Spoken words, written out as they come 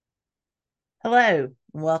Hello,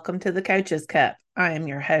 welcome to the Coach's Cup. I am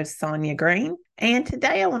your host, Sonya Green, and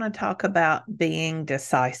today I want to talk about being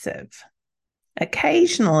decisive.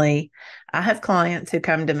 Occasionally, I have clients who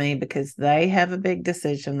come to me because they have a big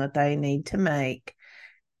decision that they need to make,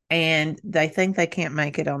 and they think they can't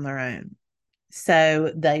make it on their own.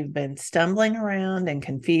 So they've been stumbling around in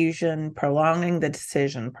confusion, prolonging the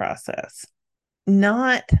decision process.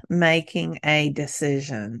 Not making a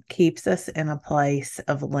decision keeps us in a place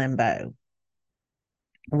of limbo.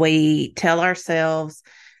 We tell ourselves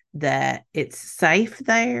that it's safe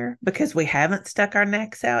there because we haven't stuck our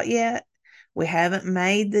necks out yet. We haven't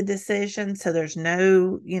made the decision. So there's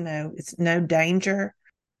it's no danger.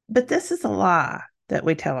 But this is a lie that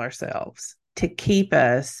we tell ourselves to keep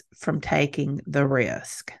us from taking the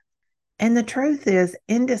risk. And the truth is,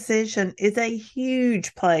 indecision is a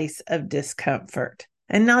huge place of discomfort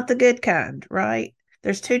and not the good kind, right?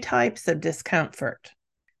 There's two types of discomfort: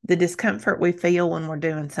 the discomfort we feel when we're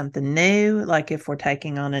doing something new, like if we're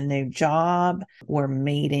taking on a new job, we're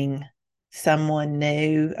meeting someone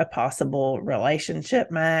new, a possible relationship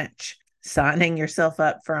match, signing yourself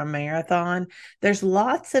up for a marathon. There's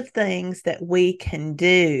lots of things that we can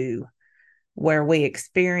do where we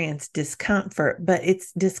experience discomfort, but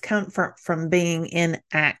it's discomfort from being in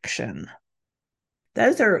action.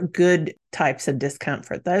 Those are good types of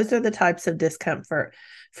discomfort. Those are the types of discomfort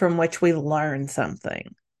from which we learn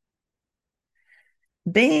something.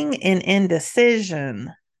 Being in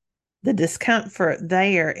indecision, the discomfort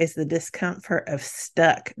there is the discomfort of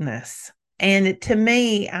stuckness. And to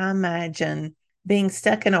me, I imagine being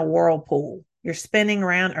stuck in a whirlpool. You're spinning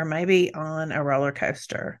around, or maybe on a roller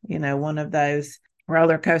coaster, one of those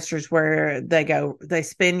roller coasters where they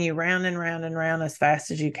spin you round and round and round as fast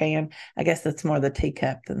as you can. I guess that's more the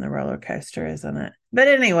teacup than the roller coaster, isn't it? But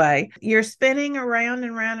anyway, you're spinning around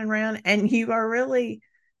and round and round, and you are really,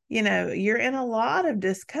 you're in a lot of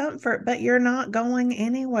discomfort, but you're not going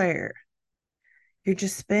anywhere. You're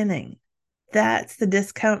just spinning. That's the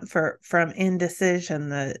discomfort from indecision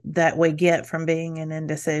that we get from being in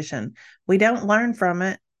indecision. We don't learn from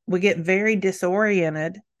it. We get very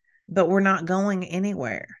disoriented, but we're not going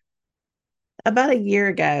anywhere. About a year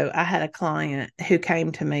ago, I had a client who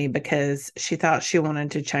came to me because she thought she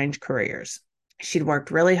wanted to change careers. She'd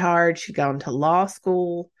worked really hard. She'd gone to law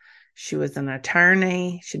school. She was an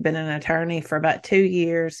attorney. She'd been an attorney for about 2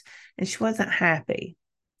 years, and she wasn't happy.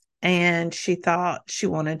 And she thought she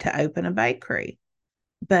wanted to open a bakery.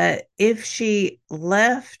 But if she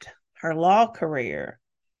left her law career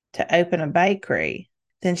to open a bakery,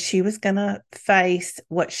 then she was going to face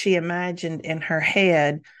what she imagined in her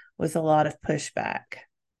head was a lot of pushback.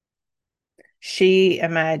 She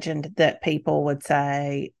imagined that people would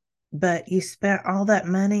say, but you spent all that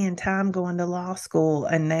money and time going to law school,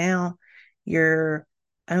 and now you're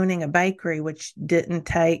owning a bakery, which didn't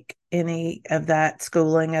take any of that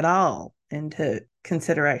schooling at all into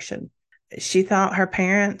consideration. She thought her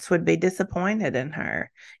parents would be disappointed in her.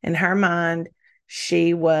 In her mind,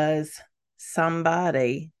 she was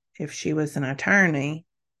somebody if she was an attorney,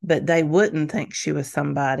 but they wouldn't think she was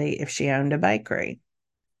somebody if she owned a bakery.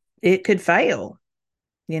 It could fail.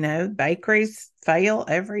 Bakeries fail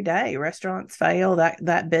every day. Restaurants fail.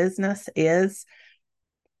 That business is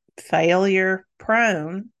failure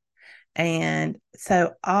prone. And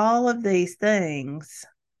so all of these things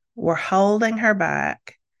were holding her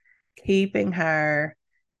back, keeping her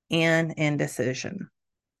in indecision.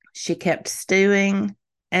 She kept stewing.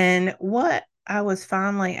 And what I was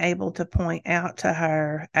finally able to point out to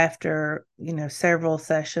her after, several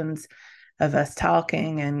sessions of us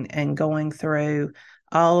talking and going through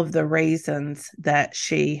all of the reasons that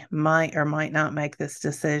she might or might not make this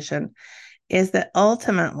decision is that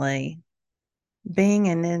ultimately being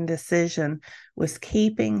in indecision was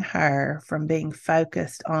keeping her from being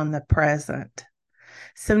focused on the present.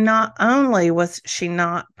 So not only was she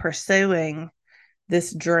not pursuing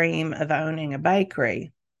this dream of owning a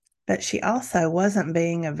bakery, but she also wasn't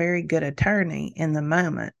being a very good attorney in the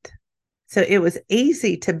moment. So it was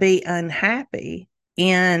easy to be unhappy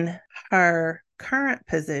in her current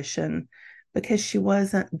position because she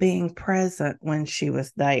wasn't being present when she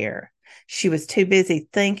was there. She was too busy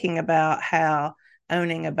thinking about how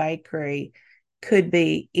owning a bakery could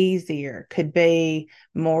be easier, could be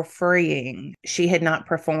more freeing. She had not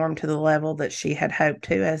performed to the level that she had hoped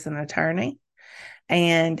to as an attorney,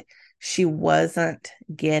 and she wasn't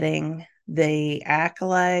getting the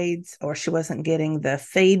accolades, or she wasn't getting the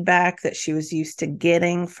feedback that she was used to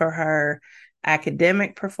getting for her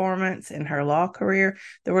academic performance in her law career.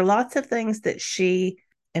 There were lots of things that she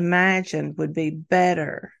imagined would be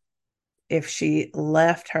better if she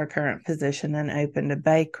left her current position and opened a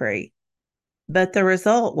bakery. But the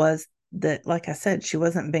result was that, like I said, she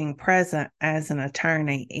wasn't being present as an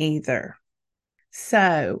attorney either.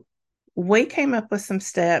 So we came up with some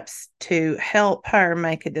steps to help her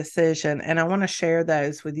make a decision. And I want to share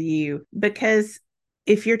those with you because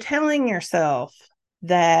if you're telling yourself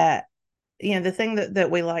that, the thing that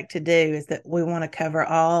we like to do is that we want to cover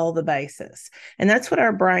all the bases. And that's what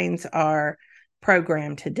our brains are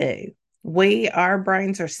programmed to do. Our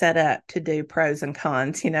brains are set up to do pros and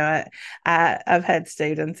cons. I've had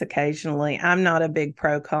students occasionally. I'm not a big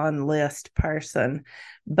pro con list person,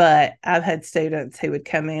 but I've had students who would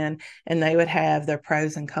come in and they would have their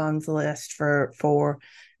pros and cons list for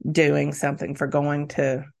doing something, for going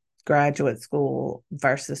to graduate school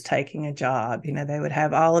versus taking a job. They would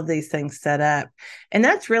have all of these things set up. And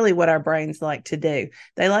that's really what our brains like to do.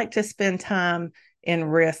 They like to spend time in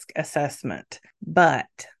risk assessment. But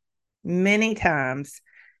many times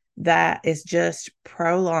that is just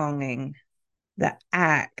prolonging the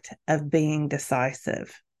act of being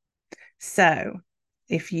decisive. So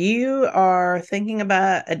if you are thinking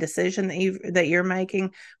about a decision that you're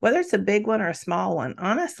making, whether it's a big one or a small one,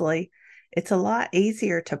 honestly, it's a lot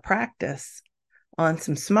easier to practice on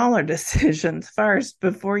some smaller decisions first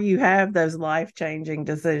before you have those life-changing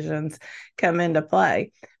decisions come into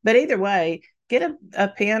play. But either way, get a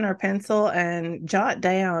pen or pencil and jot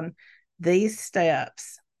down these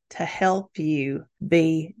steps to help you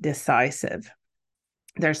be decisive.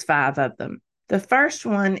 There's 5 of them. The first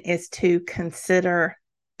one is to consider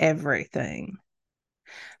everything.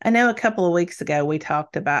 I know a couple of weeks ago we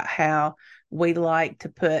talked about how we like to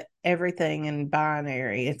put everything in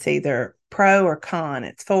binary. It's either pro or con,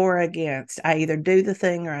 it's for or against. I either do the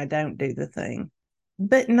thing or I don't do the thing.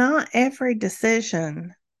 But not every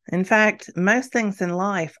decision, in fact, most things in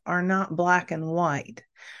life are not black and white.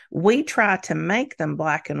 We try to make them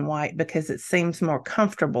black and white because it seems more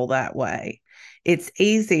comfortable that way. It's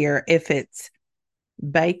easier if it's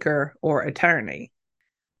baker or attorney.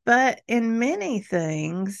 But in many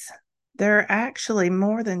things, there are actually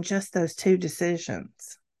more than just those 2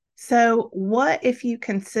 decisions. So, what if you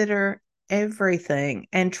consider everything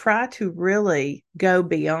and try to really go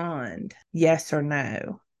beyond yes or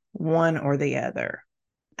no, one or the other?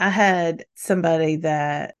 I had somebody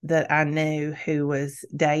that I knew who was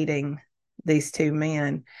dating these 2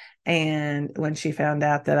 men. And when she found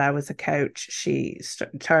out that I was a coach, she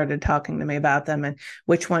started talking to me about them and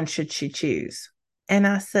which one should she choose. And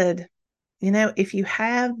I said, if you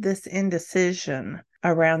have this indecision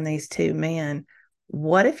around these 2 men,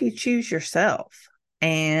 what if you choose yourself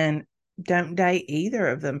and don't date either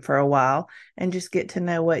of them for a while and just get to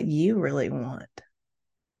know what you really want?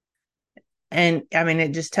 And I mean,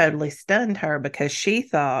 it just totally stunned her because she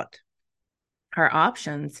thought her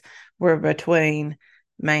options were between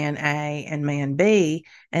man A and man B.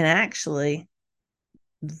 And actually,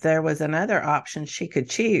 there was another option she could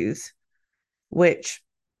choose, which,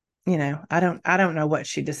 I don't know what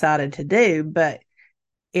she decided to do, but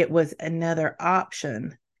it was another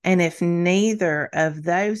option. And if neither of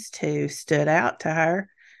those 2 stood out to her,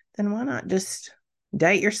 then why not just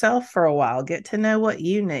date yourself for a while, get to know what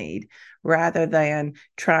you need rather than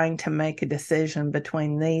trying to make a decision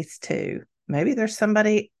between these 2. Maybe there's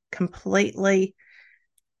somebody completely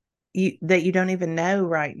that you don't even know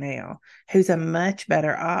right now who's a much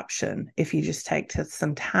better option if you just take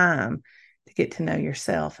some time to get to know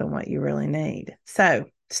yourself and what you really need. So,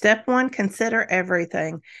 step 1, consider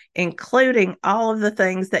everything, including all of the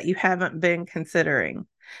things that you haven't been considering.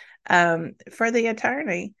 For the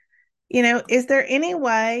attorney, is there any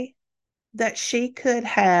way that she could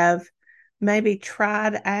have maybe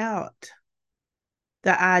tried out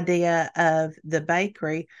the idea of the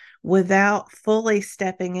bakery without fully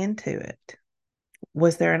stepping into it?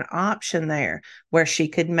 Was there an option there where she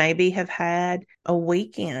could maybe have had a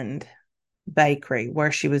weekend bakery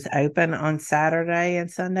where she was open on Saturday and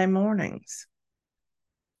Sunday mornings?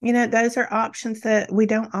 Those are options that we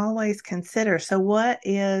don't always consider. So, what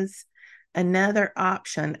is another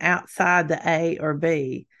option outside the A or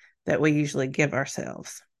B that we usually give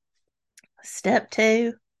ourselves? Step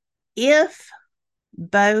 2, if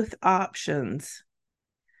both options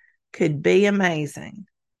could be amazing,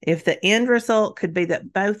 if the end result could be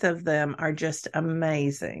that both of them are just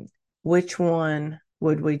amazing, which one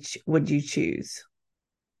would you choose?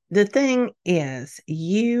 The thing is,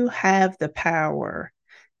 you have the power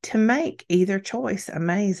to make either choice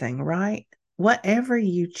amazing, right? Whatever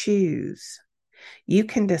you choose, you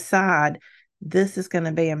can decide this is going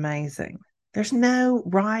to be amazing. There's no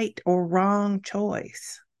right or wrong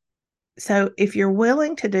choice. So if you're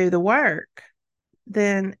willing to do the work,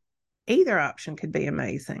 then Either option could be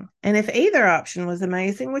amazing. And if either option was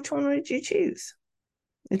amazing, which one would you choose?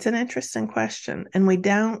 It's an interesting question. And we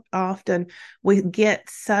get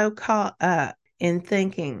so caught up in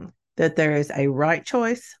thinking that there is a right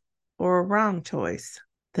choice or a wrong choice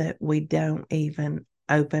that we don't even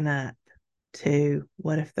open up to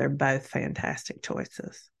what if they're both fantastic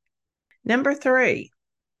choices. Number 3,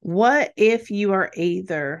 what if you are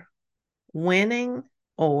either winning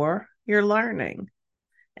or you're learning?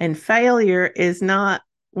 And failure is not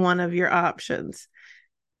one of your options.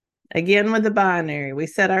 Again, with the binary, we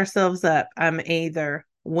set ourselves up. I'm either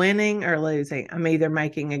winning or losing. I'm either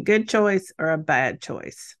making a good choice or a bad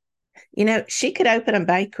choice. She could open a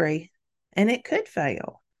bakery and it could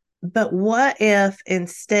fail. But what if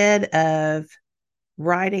instead of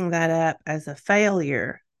writing that up as a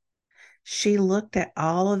failure, she looked at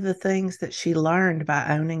all of the things that she learned by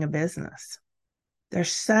owning a business?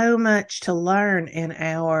 There's so much to learn in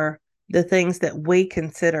the things that we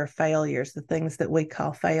consider failures, the things that we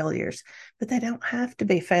call failures, but they don't have to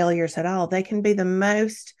be failures at all. They can be the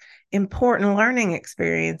most important learning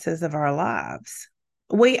experiences of our lives.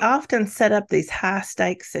 We often set up these high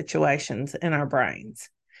stakes situations in our brains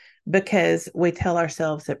because we tell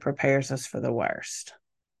ourselves it prepares us for the worst.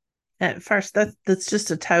 At first, that's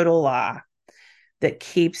just a total lie that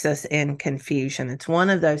keeps us in confusion. It's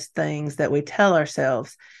one of those things that we tell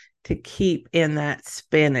ourselves to keep in that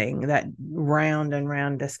spinning, that round and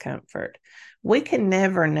round discomfort. We can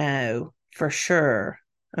never know for sure.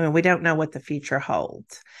 I mean, we don't know what the future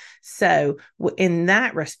holds. So, in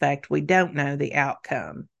that respect, we don't know the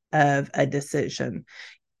outcome of a decision.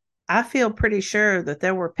 I feel pretty sure that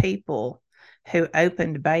there were people who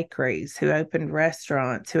opened bakeries, who opened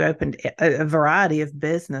restaurants, who opened a variety of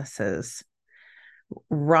businesses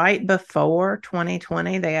right before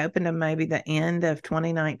 2020. They opened them maybe the end of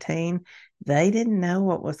 2019. They didn't know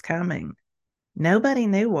what was coming. Nobody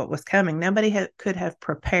knew what was coming. Nobody could have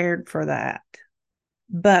prepared for that.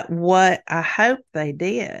 But what I hope they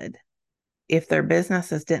did, if their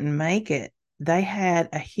businesses didn't make it, they had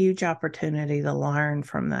a huge opportunity to learn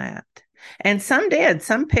from that. And some did,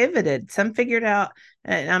 some pivoted, some figured out,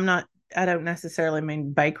 and I don't necessarily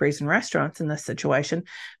mean bakeries and restaurants in this situation,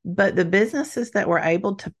 but the businesses that were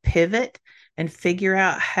able to pivot and figure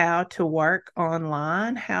out how to work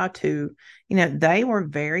online, they were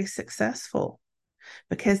very successful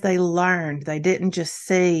because they learned. They didn't just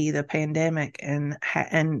see the pandemic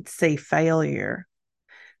and see failure.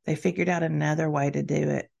 They figured out another way to do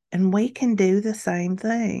it. And we can do the same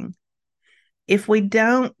thing. If we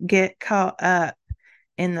don't get caught up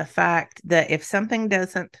in the fact that if something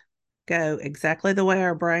doesn't go exactly the way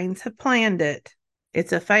our brains have planned it,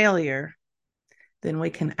 it's a failure, then we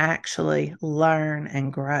can actually learn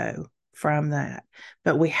and grow from that.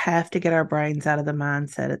 But we have to get our brains out of the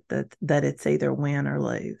mindset that it's either win or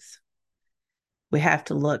lose. We have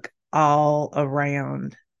to look all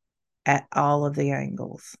around at all of the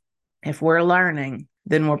angles. If we're learning,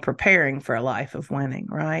 then we're preparing for a life of winning,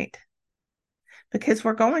 right? Because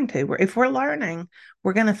we're going to. If we're learning,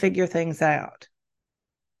 we're going to figure things out.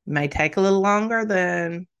 It may take a little longer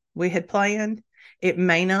than we had planned. It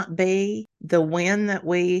may not be the win that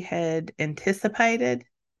we had anticipated.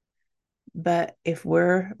 But if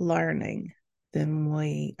we're learning, then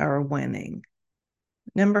we are winning.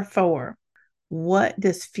 Number 4, what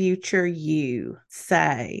does future you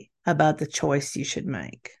say about the choice you should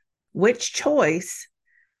make? Which choice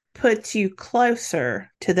puts you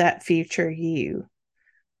closer to that future you?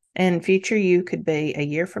 And future you could be a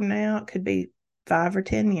year from now, it could be 5 or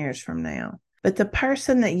 10 years from now. But the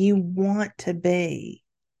person that you want to be,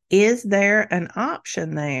 is there an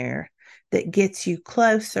option there that gets you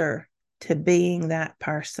closer to being that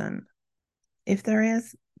person? If there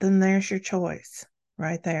is, then there's your choice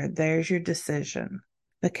right there. There's your decision.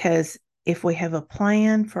 Because if we have a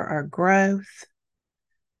plan for our growth,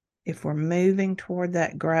 if we're moving toward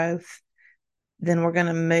that growth, then we're going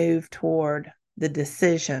to move toward the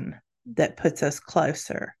decision that puts us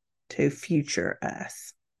closer to future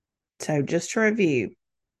us. So just to review,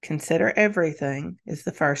 consider everything is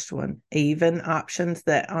the first one, even options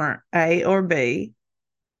that aren't A or B.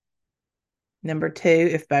 Number 2,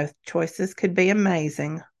 if both choices could be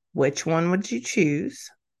amazing, which one would you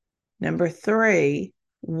choose? Number 3,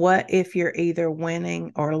 what if you're either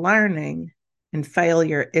winning or learning and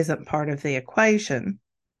failure isn't part of the equation?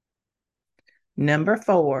 Number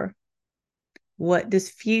 4, what does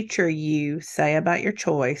future you say about your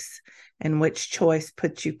choice and which choice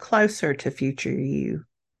puts you closer to future you?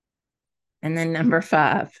 And then number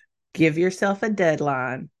 5, give yourself a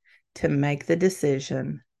deadline to make the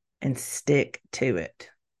decision and stick to it.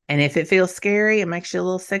 And if it feels scary and makes you a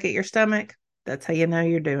little sick at your stomach, that's how you know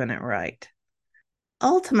you're doing it right.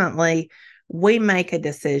 Ultimately, we make a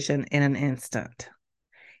decision in an instant.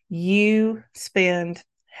 You spend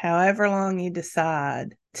however long you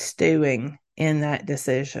decide stewing in that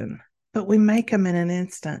decision, but we make them in an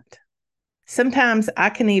instant. Sometimes I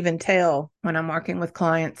can even tell when I'm working with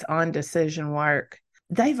clients on decision work,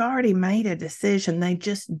 they've already made a decision. They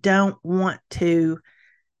just don't want to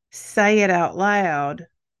say it out loud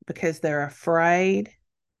because they're afraid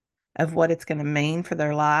of what it's going to mean for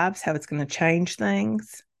their lives, how it's going to change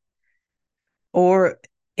things, or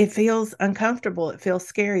it feels uncomfortable. It feels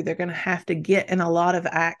scary. They're going to have to get in a lot of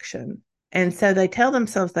action. And so they tell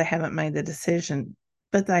themselves they haven't made the decision,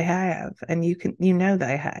 but they have, and you know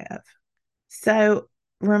they have. So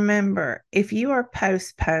remember, if you are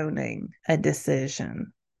postponing a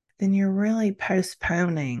decision, then you're really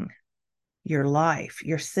postponing your life.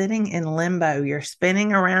 You're sitting in limbo. You're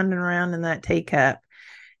spinning around and around in that teacup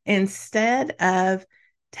instead of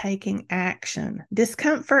taking action.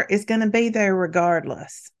 Discomfort is going to be there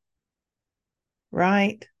regardless,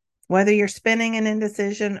 right? Whether you're spinning an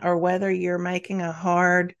indecision or whether you're making a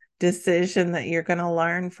hard decision that you're going to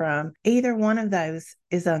learn from, either one of those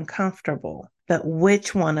is uncomfortable. But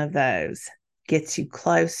which one of those gets you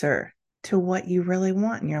closer to what you really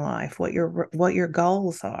want in your life, what your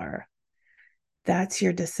goals are? That's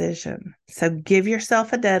your decision. So give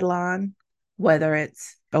yourself a deadline, whether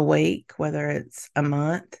it's a week, whether it's a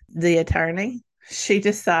month. The attorney, she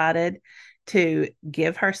decided to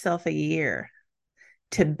give herself a year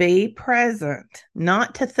to be present,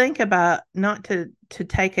 not to think about, not to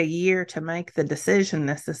take a year to make the decision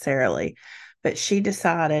necessarily, but she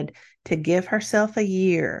decided to give herself a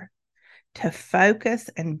year to focus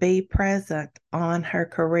and be present on her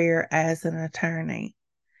career as an attorney.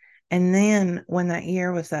 And then when that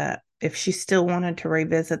year was up, if she still wanted to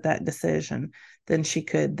revisit that decision, then she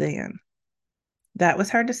could then. That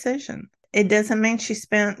was her decision. It doesn't mean she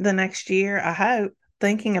spent the next year, I hope,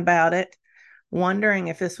 thinking about it, wondering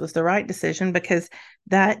if this was the right decision, because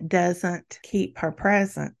that doesn't keep her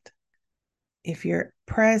present. If you're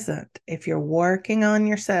present, if you're working on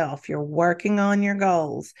yourself, you're working on your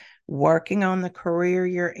goals, working on the career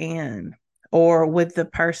you're in, or with the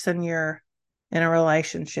person you're in a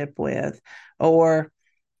relationship with, or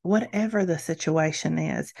whatever the situation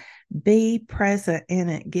is, be present in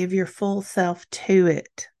it. Give your full self to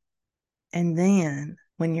it. And then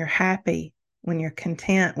when you're happy, when you're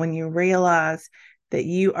content, when you realize that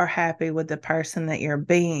you are happy with the person that you're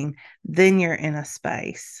being, then you're in a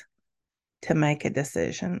space to make a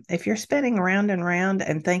decision. If you're spinning around and around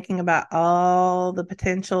and thinking about all the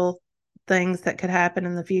potential things that could happen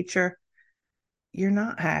in the future, you're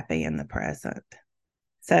not happy in the present.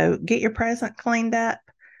 So get your present cleaned up,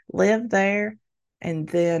 live there, and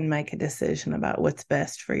then make a decision about what's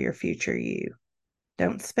best for your future you.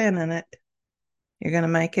 Don't spin in it. You're going to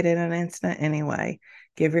make it in an instant anyway.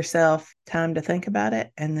 Give yourself time to think about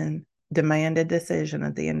it and then demand a decision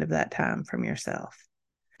at the end of that time from yourself.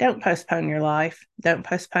 Don't postpone your life. Don't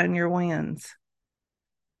postpone your wins.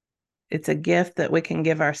 It's a gift that we can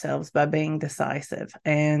give ourselves by being decisive.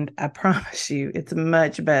 And I promise you, it's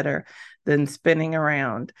much better than spinning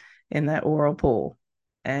around in that whirlpool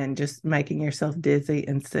and just making yourself dizzy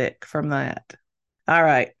and sick from that. All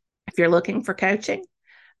right. If you're looking for coaching,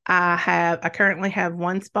 I currently have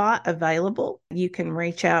one spot available. You can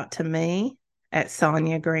reach out to me at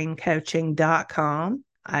sonyagreencoaching.com.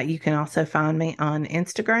 You can also find me on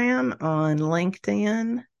Instagram, on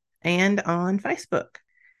LinkedIn, and on Facebook.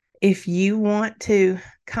 If you want to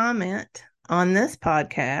comment on this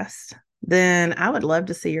podcast, then I would love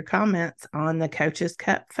to see your comments on the Coaches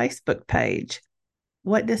Cup Facebook page.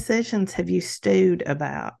 What decisions have you stewed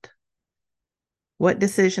about? What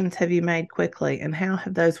decisions have you made quickly, and how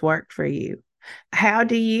have those worked for you?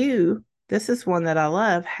 This is one that I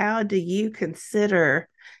love, how do you consider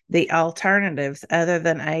the alternatives other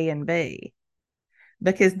than A and B?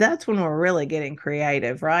 Because that's when we're really getting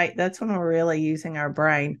creative, right? That's when we're really using our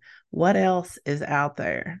brain. What else is out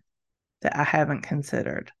there that I haven't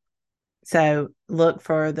considered? So look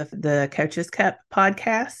for the Coaches Cup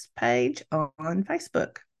podcast page on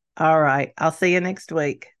Facebook. All right. I'll see you next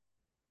week.